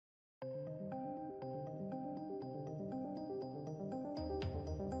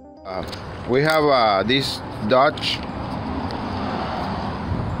We have this Dodge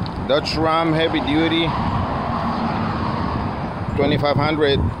Ram heavy duty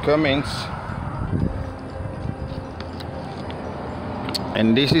 2500 Cummins,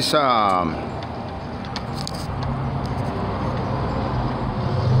 and this is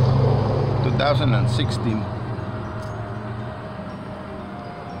 2016,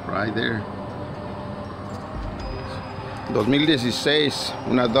 right there. 2016,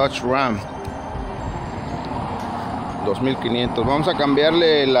 una Dodge Ram 2500. Vamos a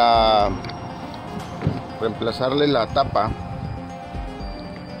cambiarle reemplazarle la tapa.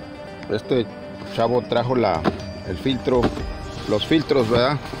 Este chavo trajo el filtro, los filtros,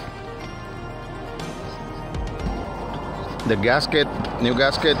 ¿verdad? The gasket, new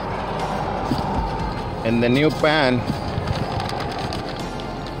gasket, and the new pan.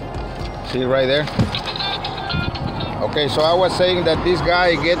 See right there. Okay, so I was saying that this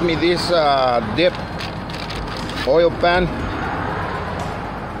guy get me this dip oil pan,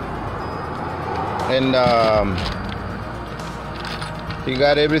 and he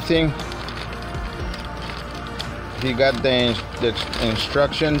got everything. He got the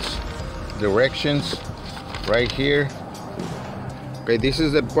instructions, directions right here. Okay, this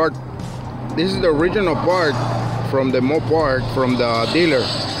is the part. This is the original part from the from the dealer.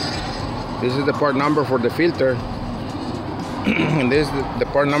 This is the part number for the filter. And this is the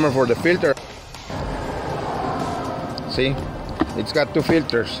part number for the filter. See, it's got two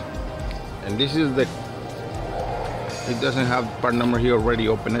filters, and this is it doesn't have part number. He already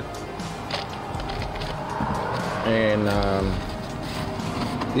opened it, and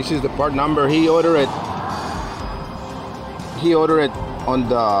this is the part number. He ordered it on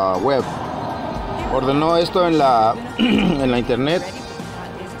the web. Ordenó esto en la internet.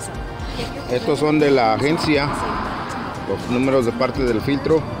 Estos son de la agencia, los números de parte del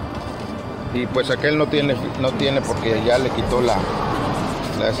filtro, y pues aquel no tiene porque ya le quitó la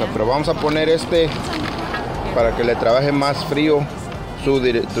esa, pero vamos a poner este para que le trabaje más frío su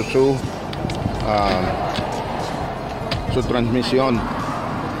transmisión.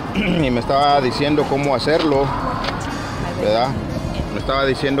 Y me estaba diciendo cómo hacerlo, ¿verdad? Me estaba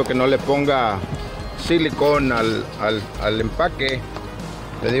diciendo que no le ponga silicón al empaque.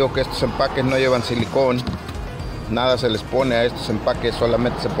 Le digo que estos empaques no llevan silicón, nada se les pone a estos empaques,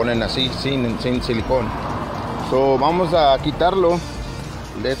 solamente se ponen así sin silicón. So vamos a quitarlo.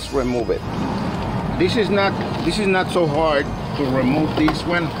 Let's remove it. This is not so hard to remove this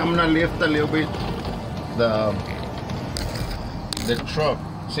one. I'm gonna lift a little bit the truck.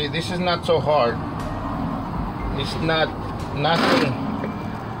 See, this is not so hard.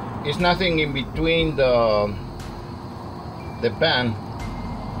 It's nothing in between the pan.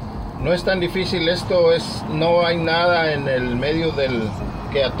 No es tan difícil esto, no hay nada en el medio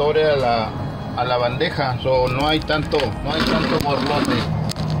que atore a la bandeja, so no hay tanto borlote.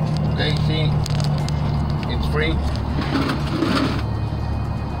 Okay, see, it's free.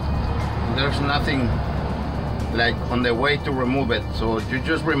 There's nothing like on the way to remove it, so you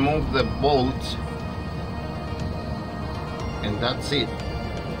just remove the bolts, and that's it.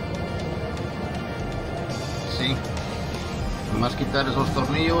 See. Más quitar esos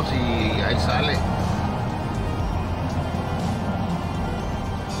tornillos y ahí sale.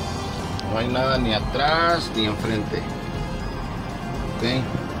 No hay nada ni atrás ni enfrente. Okay.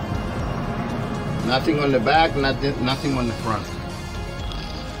 Nothing on the back, nothing on the front.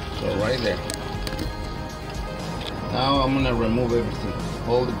 So right there. Now I'm gonna remove everything,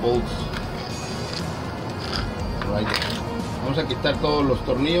 all the bolts. Right there. Vamos a quitar todos los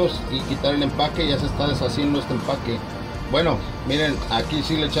tornillos y quitar el empaque. Ya se está deshaciendo este empaque. Bueno, miren, aquí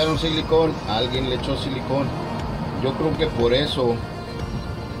sí le echaron silicón, alguien le echó silicón. Yo creo que por eso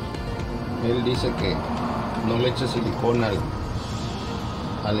él dice que no le eche silicón al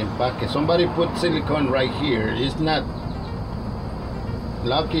empaque. Somebody put silicone right here. It's not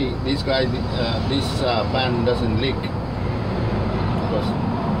lucky this guy, this pan doesn't leak, because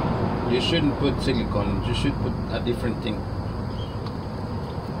you shouldn't put silicone. You should put a different thing.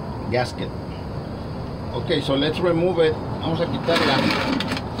 Gasket. Okay, so let's remove it. Vamos a quitarla.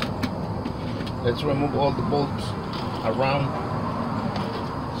 Let's remove all the bolts around.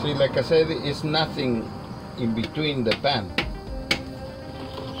 See, like I said, it's nothing in between the pan,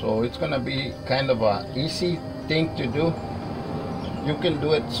 so it's gonna be kind of a easy thing to do. You can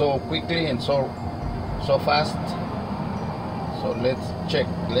do it so quickly and so fast. So let's check.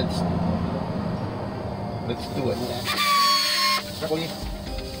 Let's do it.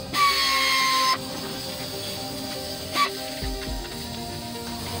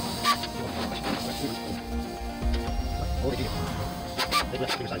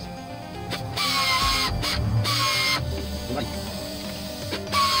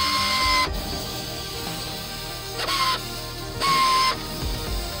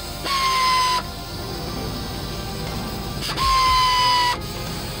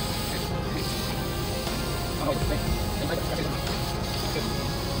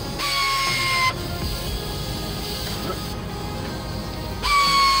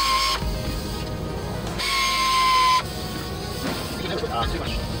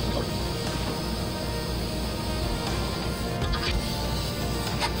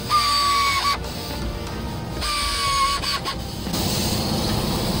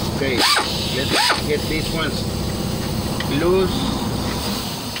 Okay, let's get these ones loose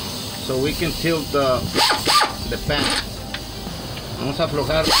so we can tilt the pan. Vamos a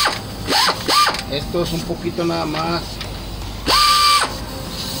aflojar estos un poquito nada más.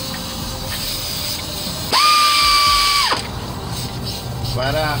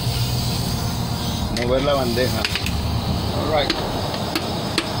 Para mover la bandeja. All right.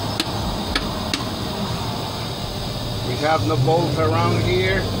 We have no bolts around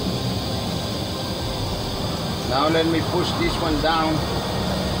here. Now let me push this one down.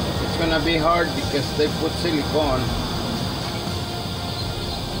 It's gonna be hard because they put silicone.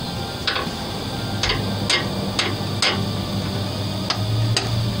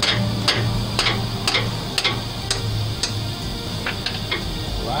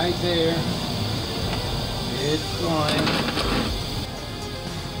 Right there. It's going.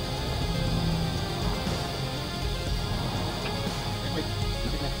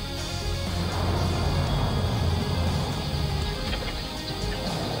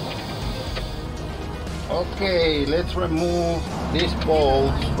 Okay, let's remove these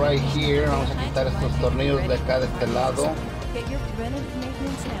bolts right here. Vamos a quitar estos tornillos de acá de este lado. Get your preventative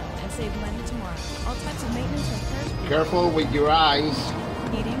maintenance now and save money tomorrow. All types of maintenance occur. Careful with your eyes.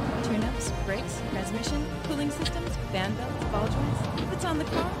 Heating, tune-ups, brakes, transmission, cooling systems, fan belts, ball joints. If it's on the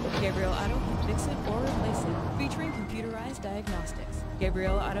car, Gabriel Auto can fix it or replace it. Featuring computerized diagnostics.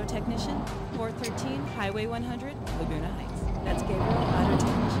 Gabriel Auto Technician, 413 Highway 100, Laguna Heights. That's Gabriel Auto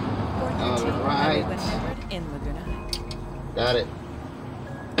Technician, 413 Highway 100 in Laguna Heights. Got it.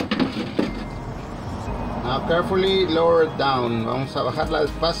 Now carefully lower it down. Vamos a bajarla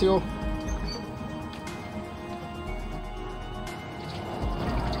despacio.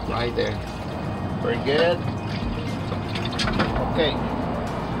 Right there. Very good. Okay.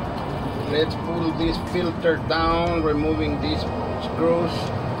 Let's pull this filter down, removing these screws.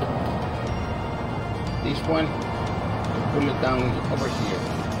 This one. Pull it down over here.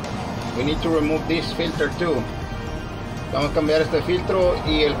 We need to remove this filter too. Vamos a cambiar este filtro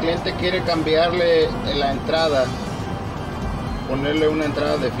y el cliente quiere cambiarle la entrada, ponerle una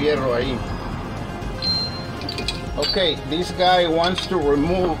entrada de fierro ahí. Okay, this guy wants to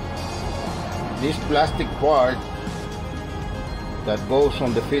remove this plastic part that goes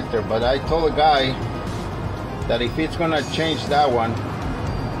on the filter, but I told the guy that if it's gonna change that one,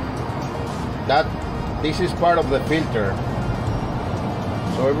 that this is part of the filter,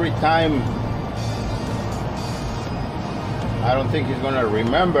 so every time, I don't think he's gonna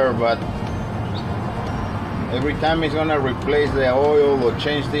remember, but every time he's gonna replace the oil or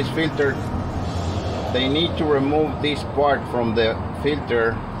change this filter, they need to remove this part from the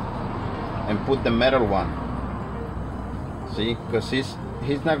filter and put the metal one. See, because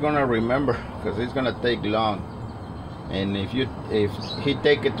he's not gonna remember, because it's gonna take long. And if he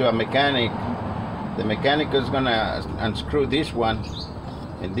take it to a mechanic, the mechanic is gonna unscrew this one,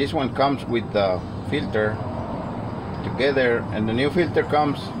 and this one comes with the filter together, and the new filter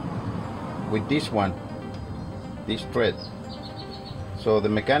comes with this one, this thread. So the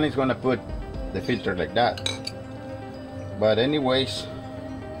mechanic is gonna put the filter like that. But anyways,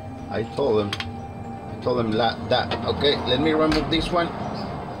 I told him that. Okay, let me remove this one.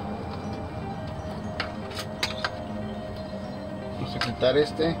 Vamos a quitar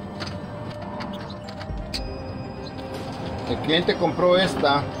este. El cliente compró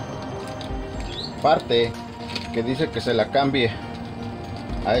esta parte que dice que se la cambie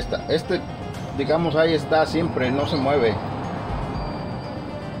a esta. Este, digamos, ahí está siempre, no se mueve.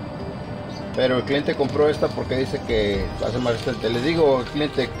 Pero el cliente compró esta porque dice que hace más resistente. Le digo al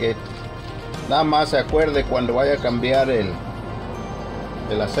cliente que nada más se acuerde cuando vaya a cambiar el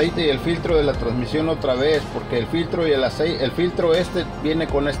aceite y el filtro de la transmisión otra vez, porque el filtro y el aceite, el filtro este viene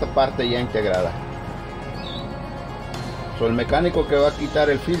con esta parte ya integrada. So, el mecánico que va a quitar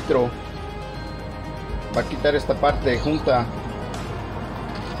el filtro va a quitar esta parte junta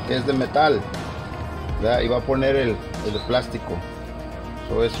que es de metal, ¿verdad? Y va a poner el de plástico.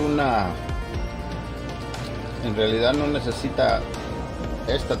 So, es una, en realidad no necesita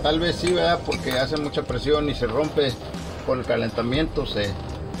Esta tal vez sí, ¿verdad? Porque hace mucha presión y se rompe por el calentamiento.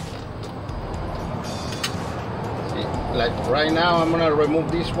 Like right now, I'm gonna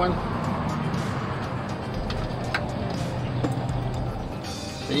remove this one.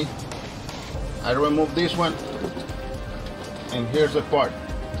 See, I remove this one, and here's the part.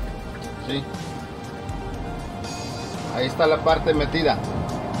 See, ahí está la parte metida.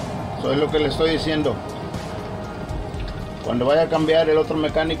 Eso es lo que le estoy diciendo. Cuando vaya a cambiar el otro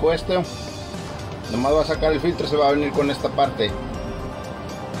mecánico nomás va a sacar el filtro, se va a venir con esta parte.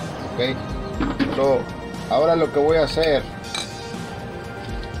 Ok, so, ahora lo que voy a hacer,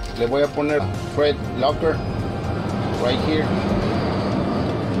 le voy a poner thread locker right here.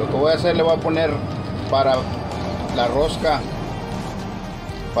 Lo que voy a hacer, le voy a poner para la rosca,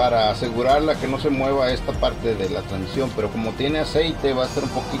 para asegurarla que no se mueva esta parte de la transmisión, pero como tiene aceite va a ser un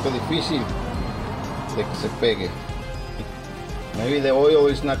poquito difícil de que se pegue. Maybe the oil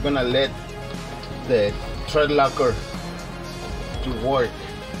is not gonna let the thread locker to work.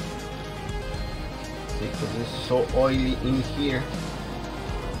 See, because it's so oily in here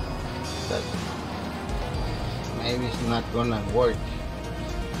that maybe it's not gonna work.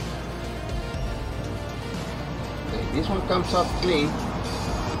 Okay, this one comes out clean.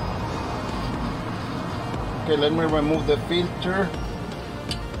 Okay, let me remove the filter.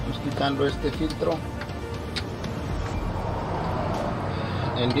 Vamos quitando este filtro.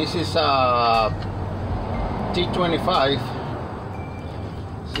 And this is a T25.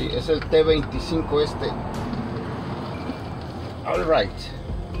 Sí, es el T25 este. All right.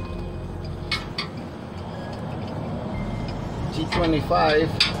 T25.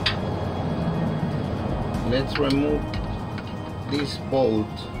 Let's remove this bolt.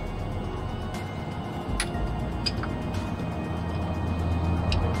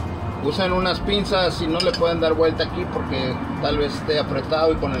 Usen unas pinzas y no le pueden dar vuelta aquí porque tal vez esté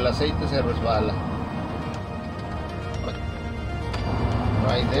apretado y con el aceite se resbala.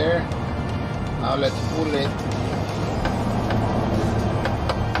 Right there. Now let's pull it.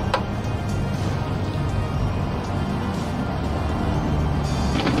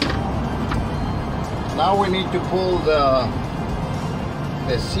 Now we need to pull the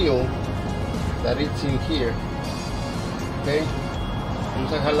seal that it's in here. Okay.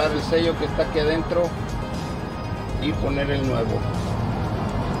 Vamos a jalar el sello que está aquí adentro y poner el nuevo.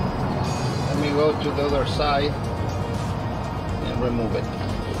 Let me go to the other side and remove it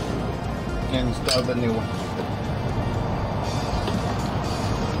and install the new one.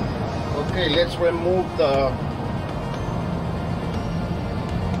 Okay, let's remove the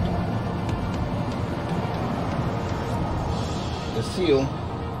seal.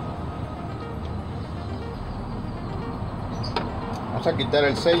 Vamos a quitar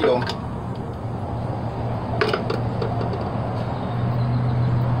el sello.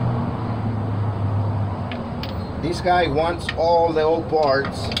 This guy wants all the old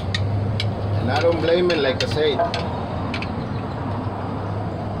parts, and I don't blame him. Like I said,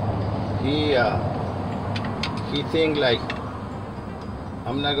 he think like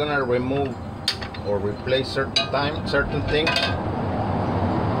I'm not gonna remove or replace certain things.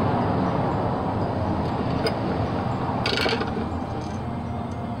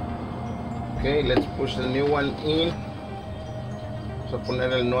 Okay, let's push the new one in. Vamos a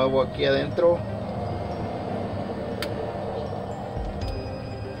poner el nuevo aquí adentro.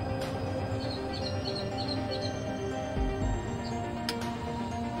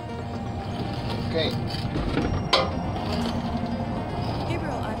 Okay.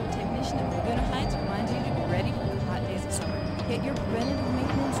 Gabriel Auto Technician of Laguna Heights reminds you to be ready for the hot days of summer. Get your preventative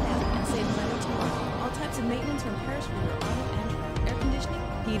maintenance now and save money tomorrow. All types of maintenance and repairs for your auto and truck. Air conditioning,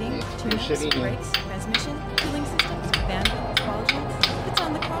 heating, tune-ups, brakes, transmission, cooling systems, bandwidth, ball joints. If it's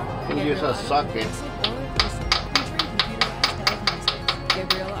on the car, Use a socket.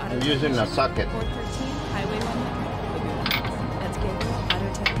 I'm using a socket. 413 Highway 100, Laguna Heights. That's Gabriel Auto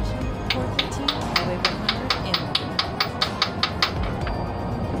Technician, 413 Highway 100 in Laguna Heights.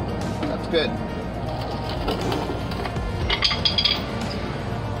 That's good.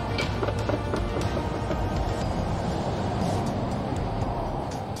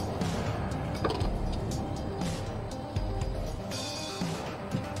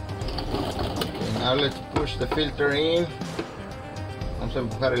 Now let's push the filter in. Vamos a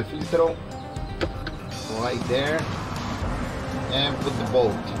empujar el filtro right there and put the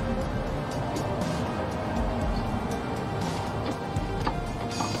bolt.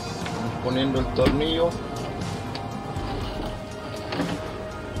 Vamos poniendo el tornillo.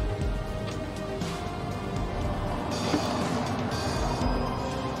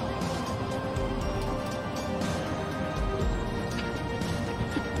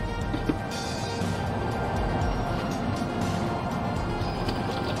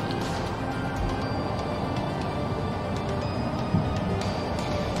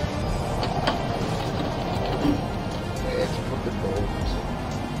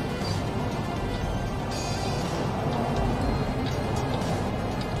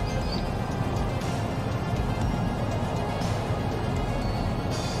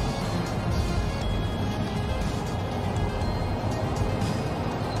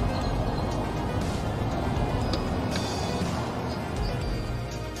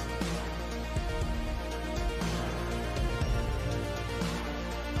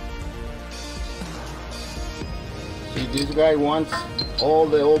 See, this guy wants all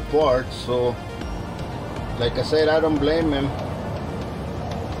the old parts, so like I said, I don't blame him.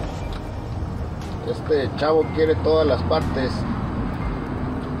 Este chavo quiere todas las partes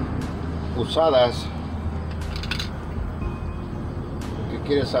usadas, que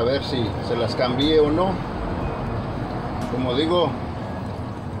quiere saber si se las cambié o no. Como digo,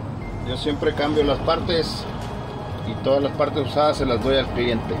 yo siempre cambio las partes y todas las partes usadas se las doy al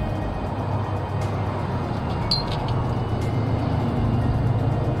cliente.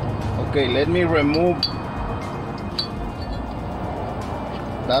 Okay, let me remove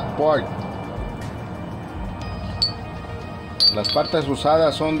that part. Las partes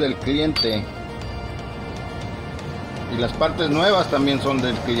usadas son del cliente y las partes nuevas también son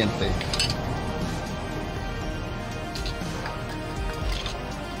del cliente.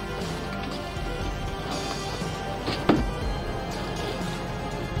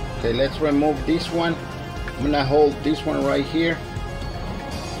 Okay, let's remove this one. I'm gonna hold this one right here.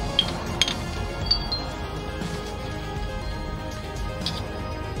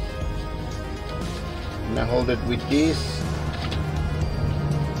 I'm gonna hold it with this.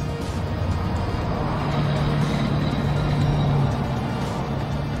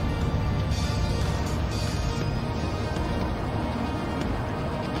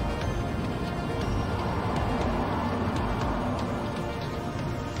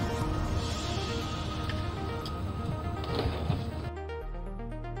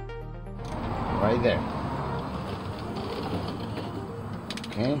 Right there.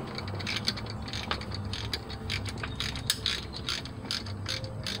 Okay.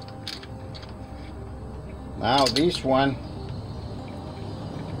 Now this one,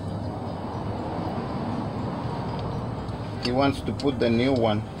 he wants to put the new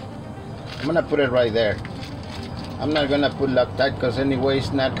one. I'm gonna put it right there. I'm not gonna put Loctite because anyway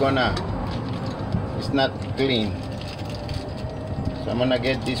it's not clean. So I'm gonna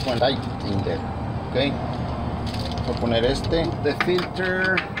get this one tight in there. Okay. Voy a poner este, the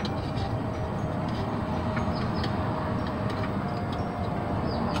filter.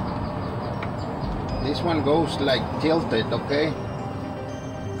 This one goes like tilted, okay?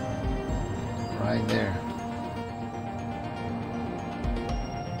 Right there.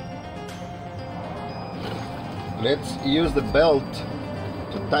 Let's use the belt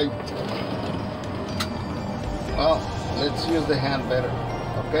to tighten. Oh, let's use the hand better,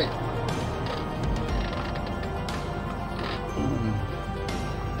 okay?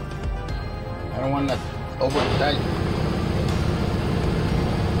 I don't want to over tight.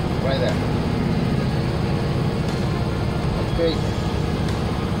 Right there. Okay.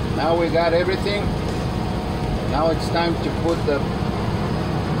 Now we got everything. Now it's time to put the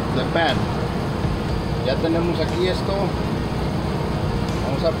pan. Ya tenemos aquí esto.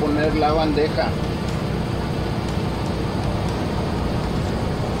 Vamos a poner la bandeja.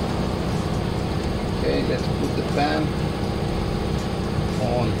 Okay, let's put the pan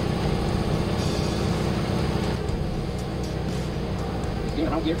on.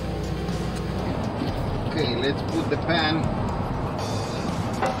 Around here. Okay, let's put the pan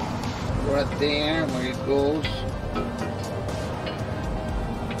right there where it goes.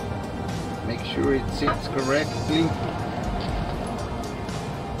 Make sure it sits correctly.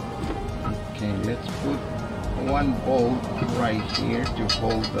 Okay, let's put one bolt right here to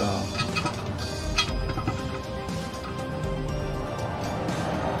hold the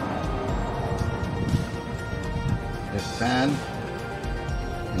pan,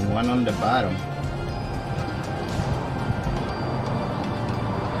 and one on the bottom.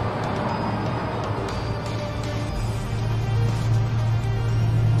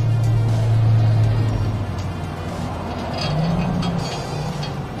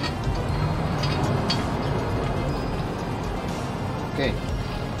 Okay.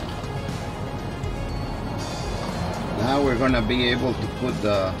 Now we're gonna be able to put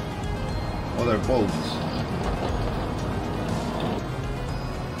the other bolts.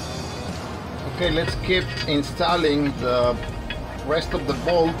 Okay, let's keep installing the rest of the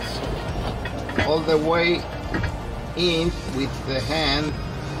bolts all the way in with the hand.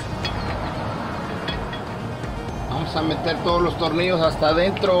 Vamos a meter todos los tornillos hasta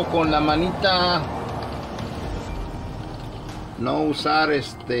adentro con la manita. No usar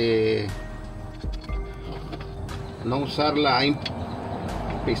no usar la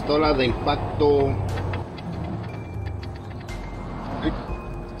pistola de impacto.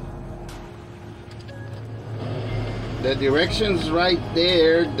 The directions right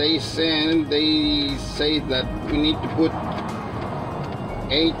there, they say that we need to put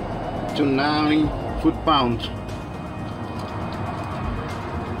 8 to 9 foot-pounds.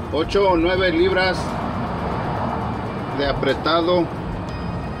 8 o 9 libras de apretado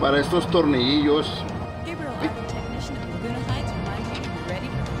para estos tornillos. Gabriel Auto Technician of Laguna Heights reminds you to be ready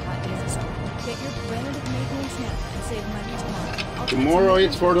for the hot days of summer. Get your preventative maintenance now and save money tomorrow. Tomorrow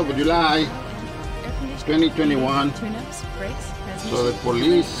is 4th of July, 2021. Tune-ups, brakes, So the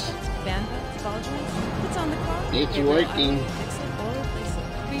police fan belts, ball joints, what's on the car? it's Gabriel working, Auto, fix it or replace it.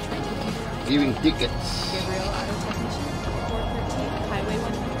 Featuring computerized giving tickets. Gabriel Auto Technician, 413 Highway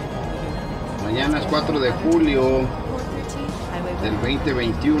 100. Mañana es 4 de julio 413 Highway del 100.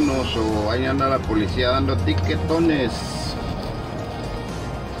 2021, so ahí anda la policía dando ticketones.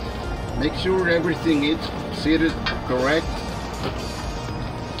 Make sure everything is seated correct.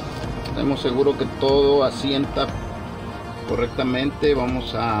 Estamos seguros que todo asienta correctamente.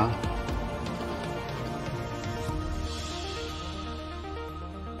 Vamos a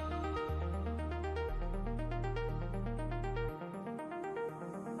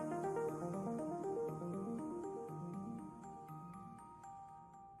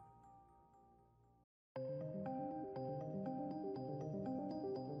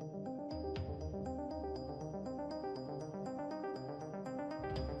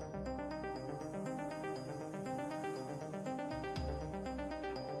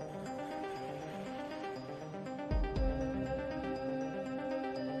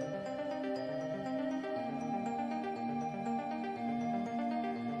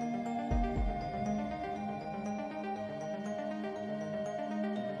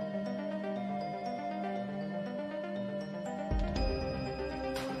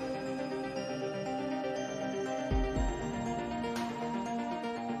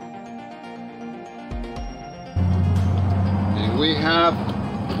we have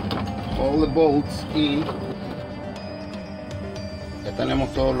all the bolts in. Ya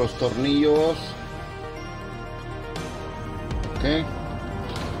tenemos todos los tornillos. Okay.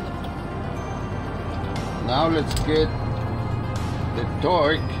 Now let's get the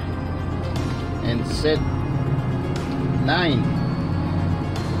torque and set 9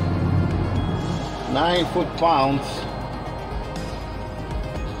 foot-pounds.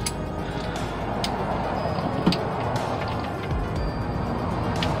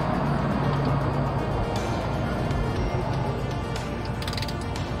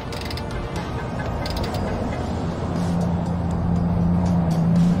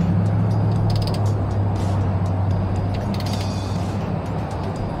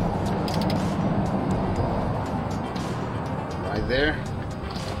 Right there.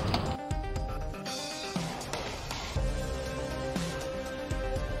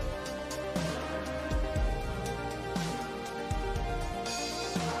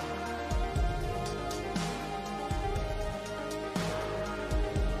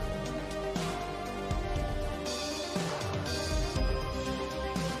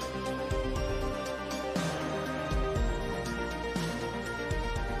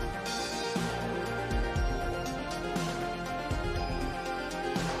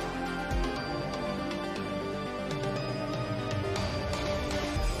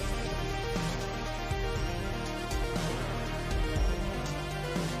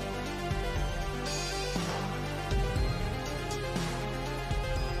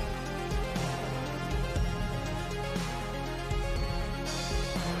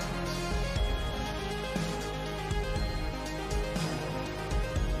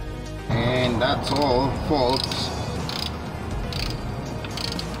 And that's all, folks.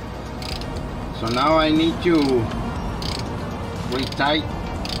 So now I need to retight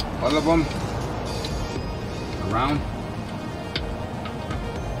all of them around.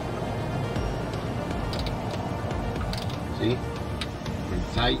 See?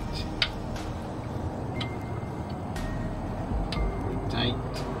 Retight.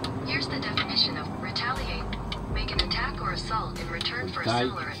 Retight. Here's the definition of retaliate. Make an attack or assault in return for a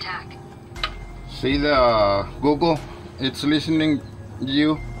similar attack. See the Google? It's listening to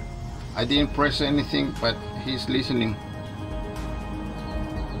you. I didn't press anything, but he's listening.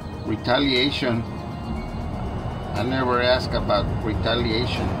 Retaliation. I never asked about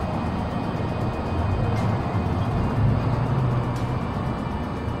retaliation.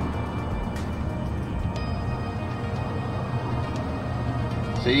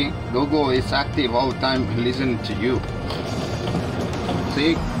 See, Google is active all the time listening to you.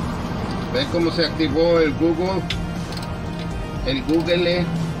 See, ¿ven cómo se activó el Google? El Google.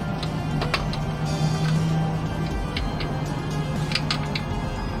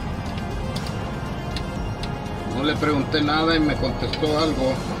 No le pregunté nada y me contestó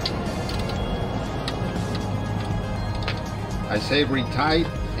algo. I say retide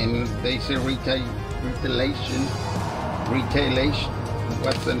and they say retaliation. Retaliation.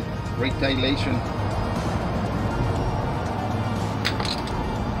 What's the retaliation?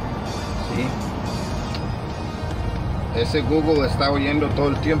 aquí. Ese Google está oyendo todo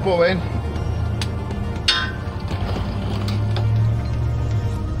el tiempo, ven.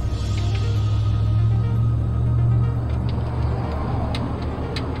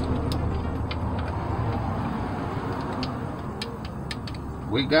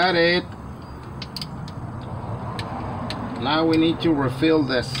 We got it. Now we need to refill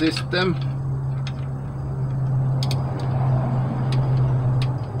the system.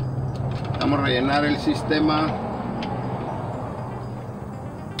 Vamos a rellenar el sistema.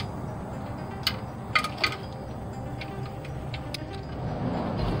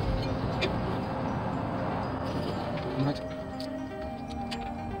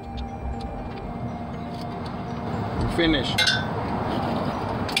 We're finished.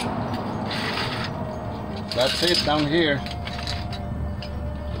 That's it down here.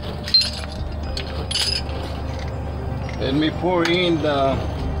 Let me pour in the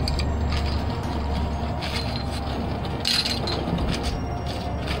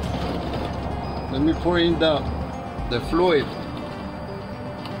fluid.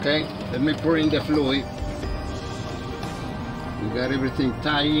 Okay, let me pour in the fluid. We got everything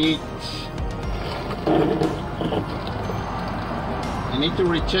tight. I need to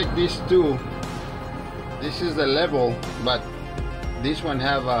recheck this too. This is the level, but this one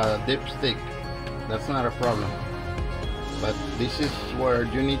have a dipstick. That's not a problem. But this is where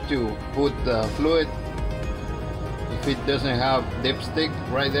you need to put the fluid. If it doesn't have dipstick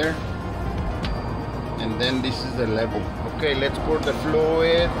right there, and then this is the level. Okay, let's pour the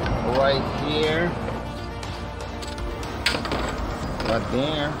fluid right here. Right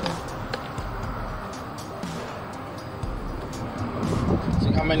there.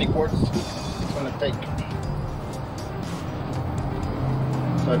 See how many quarts it's gonna take.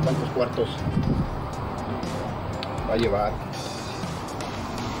 ¿Sabe cuántos cuartos va a llevar?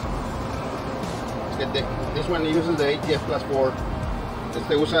 This one uses the ATF plus 4.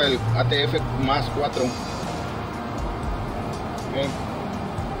 Este usa el ATF más 4. Okay.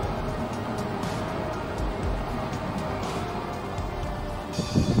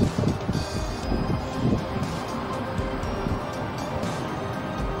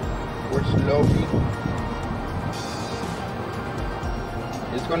 We're slowly.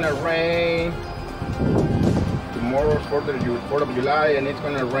 It's gonna rain. Tomorrow is 4th of July, and it's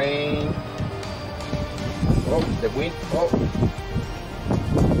gonna rain. Oh, the wind.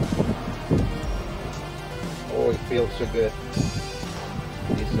 Oh, it feels so good.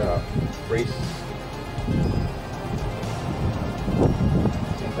 This breeze.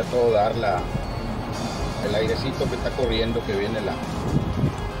 Sienta todo dar el airecito que está corriendo, que viene la.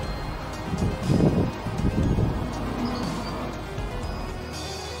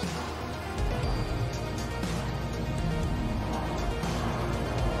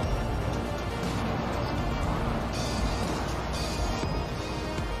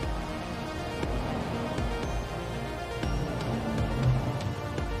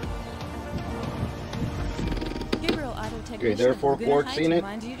 Okay, there are 4 quarts in it.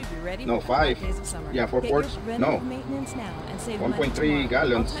 No, 5. Yeah, 4 quarts. No. 1.3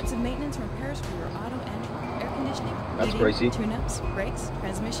 gallons. That's crazy. Tune-ups, brakes,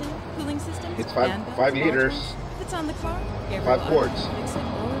 transmission, cooling systems. It's 5 liters. 5 quarts.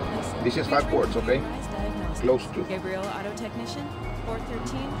 This is 5 quarts, okay? Close to. Gabriel Auto Technician,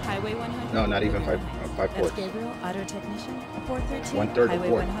 413 Highway 100. No, not even 5 quarts. Gabriel Auto Technician, 413 1/3 Highway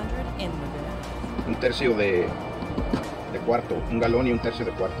quart. 100 in Laguna. Un tercio de cuarto, un galón y un tercio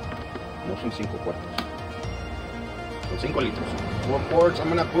de cuarto. No son 5 cuartos. Son 5 litros. 4 quarts. I'm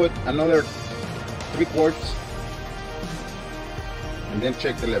gonna put another 3 quarts. And then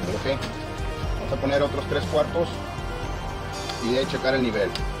check the level, okay? Vamos a poner otros 3 cuartos y de checar el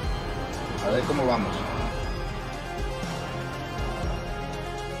nivel. A ver cómo vamos.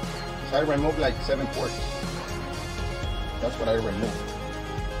 So I removed like 7 quarts. That's what I removed.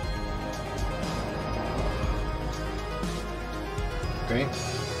 Okay,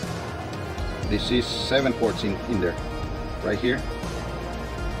 this is 7 quarts in there, right here,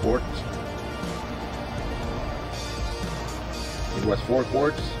 quarts. It was 4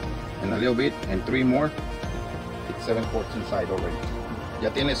 quarts and a little bit, and 3 more. It's 7 quarts inside already. Ya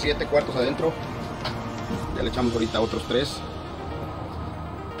tiene 7 cuartos adentro. Ya le echamos ahorita otros 3.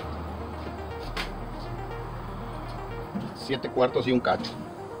 7 cuartos y un cacho.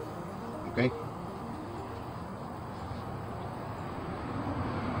 Okay.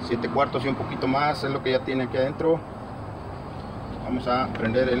 7 cuartos y un poquito más es lo que ya tiene aquí adentro. Vamos a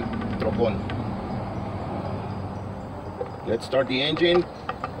prender el trocón. Let's start the engine.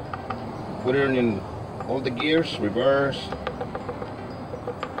 Put it in all the gears, reverse,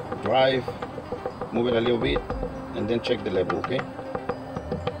 drive, move it a little bit, and then check the level, okay?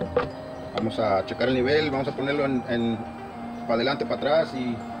 Vamos a checar el nivel, vamos a ponerlo para adelante, para atrás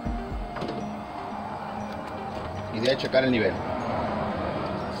y de ahí checar el nivel.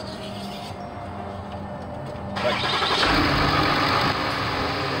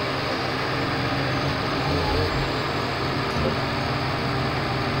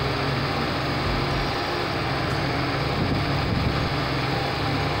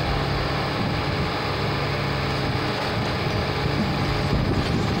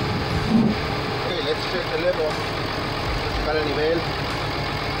 Check the level, checar el nivel.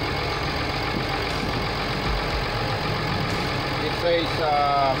 It says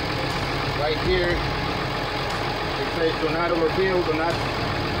right here, it says do not overfill, do not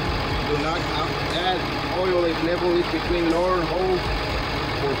add oil if level is between lower holes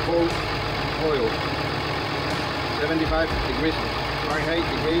for cold oil. 75 degrees Fahrenheit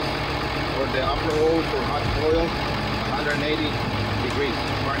degrees for the upper hole for hot oil, 180 degrees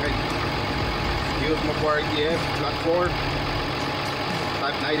Fahrenheit. Use Mag-Hytec EF class 4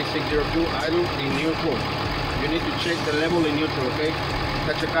 type 9602 idle in neutral. You need to check the level in neutral, okay?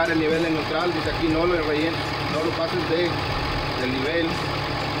 Hay que checar el nivel en neutral. Dice aquí no lo rellenes, no lo pases del nivel,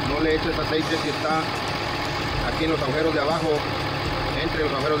 no le eches aceite si está aquí en los agujeros de abajo, entre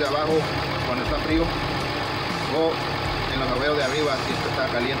los agujeros de abajo cuando está frío, o en los agujeros de arriba si está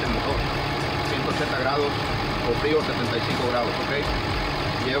caliente el motor, 180 grados o frío 75 grados, ok?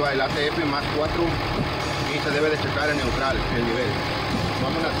 Lleva el ATF más 4 y se debe de checar en neutral el nivel. So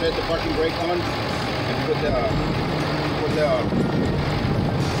I'm gonna set the parking brake on and put the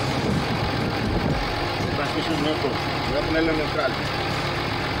transmission neutral. Voy a ponerlo en neutral.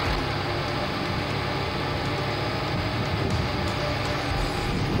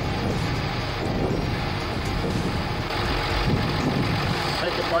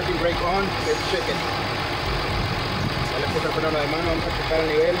 Set the parking brake on. Let's check it. Le puse el freno de mano, vamos a checar el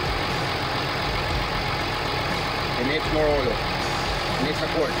nivel. It needs more oil. It needs a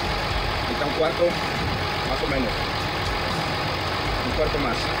quart. Necesita un cuarto, más o menos. Un cuarto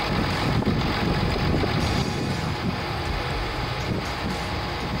más.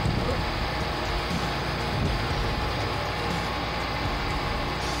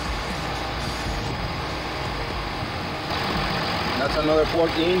 That's another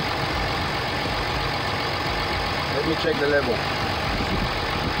quart in. Let me check the level.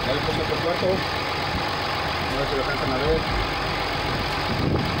 Ya le puse otro cuarto. A ver si lo alcanzan a ver.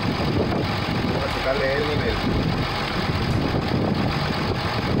 Vamos a checarle el nivel.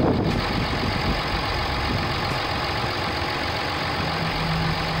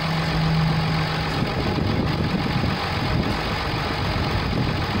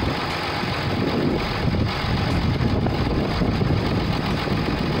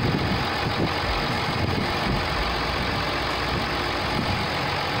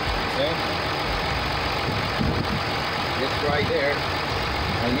 Right there.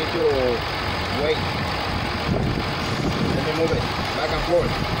 I need to wait. Let me move it back and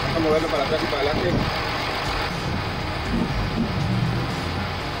forth. Vamos a moverlo para atrás y para adelante.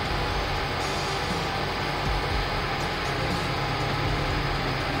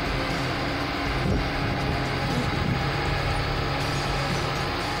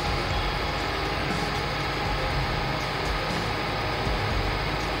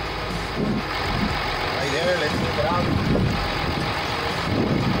 Right there, let's move it out.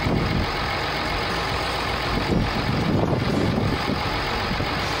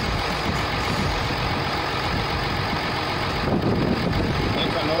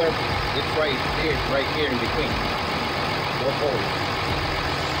 It's right here in between both holes,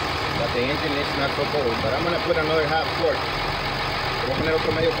 but the engine is not so cold. But I'm going to put another half quart. Voy a poner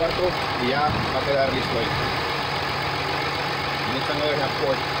otro medio cuarto y ya va a quedar listo ahí. Needs another half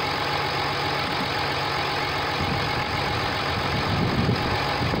quart.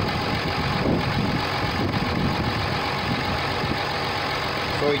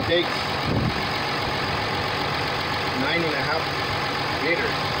 So it takes 9.5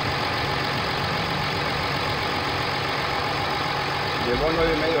 liters. Llevó 9,5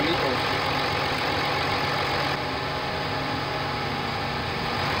 litros.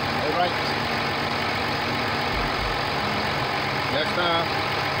 Alright. Ya está.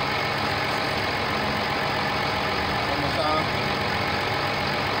 Vamos a...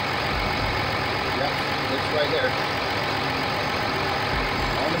 Yeah, it's right there.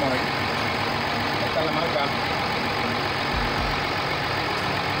 On the mark. Ahí está la marca.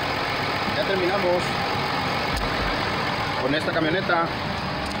 Ya terminamos. Con esta camioneta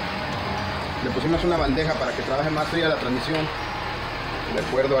le pusimos una bandeja para que trabaje más fría la transmisión. de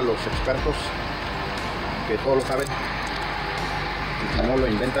acuerdo a los expertos que todo lo saben y no lo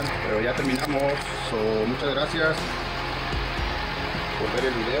inventan. Pero ya terminamos. Muchas gracias por ver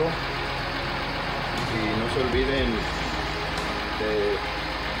el video y no se olviden de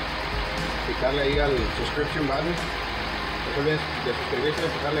picarle ahí al subscription button. No se olviden de suscribirse,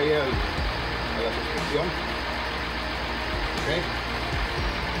 picarle ahí a la suscripción. Ok,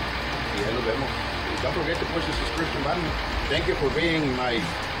 y ahí nos vemos. Don't forget to push the subscription button. Thank you for being my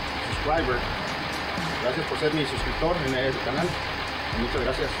subscriber. Gracias por ser mi suscriptor en el canal. Muchas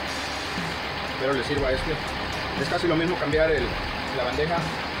gracias. Espero les sirva este. Es casi lo mismo cambiar la bandeja,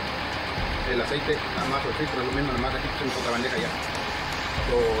 el aceite, nada más, el filtro es lo mismo, nada más aquí tenemos otra bandeja ya.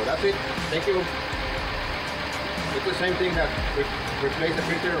 So that's it. Thank you. It's the same thing that replace the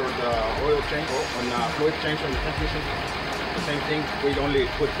filter or the oil change or fluid change on the transmission. The same thing. We only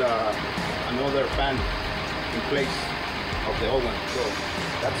put another fan in place of the old one. So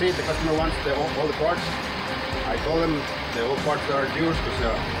that's it. The customer wants all the parts. I told them the old parts are yours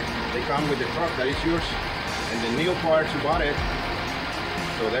because they come with the truck that is yours, and the new parts you bought it,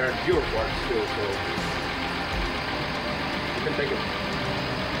 so they're your parts too. So you can take it.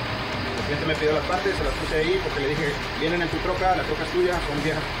 El cliente me pidió las partes, se las puse ahí porque le dije, vienen en tu troca, la troca es tuya, son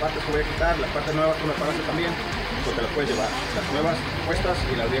viejas partes que voy a quitar, las partes nuevas tú me pagaste también, porque las puedes llevar. Las nuevas puestas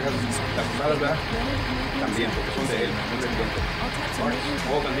y las viejas, las usadas, ¿verdad? También, porque son de él, son del cliente. Parts,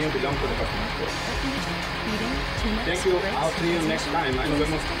 all the new belong to the customer. Thank you, I'll see you next time. Ahí nos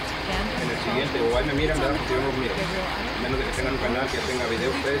vemos en el siguiente, o ahí me miran, ¿verdad? Porque yo no los miro. A menos de que tengan un canal que tenga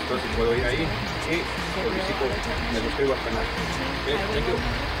videos ustedes, entonces puedo ir ahí y los visito, me suscribo al canal. Okay, thank you.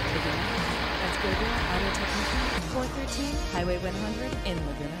 That's Gabriel Auto Technician, 413 Highway 100 in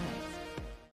Laguna Heights.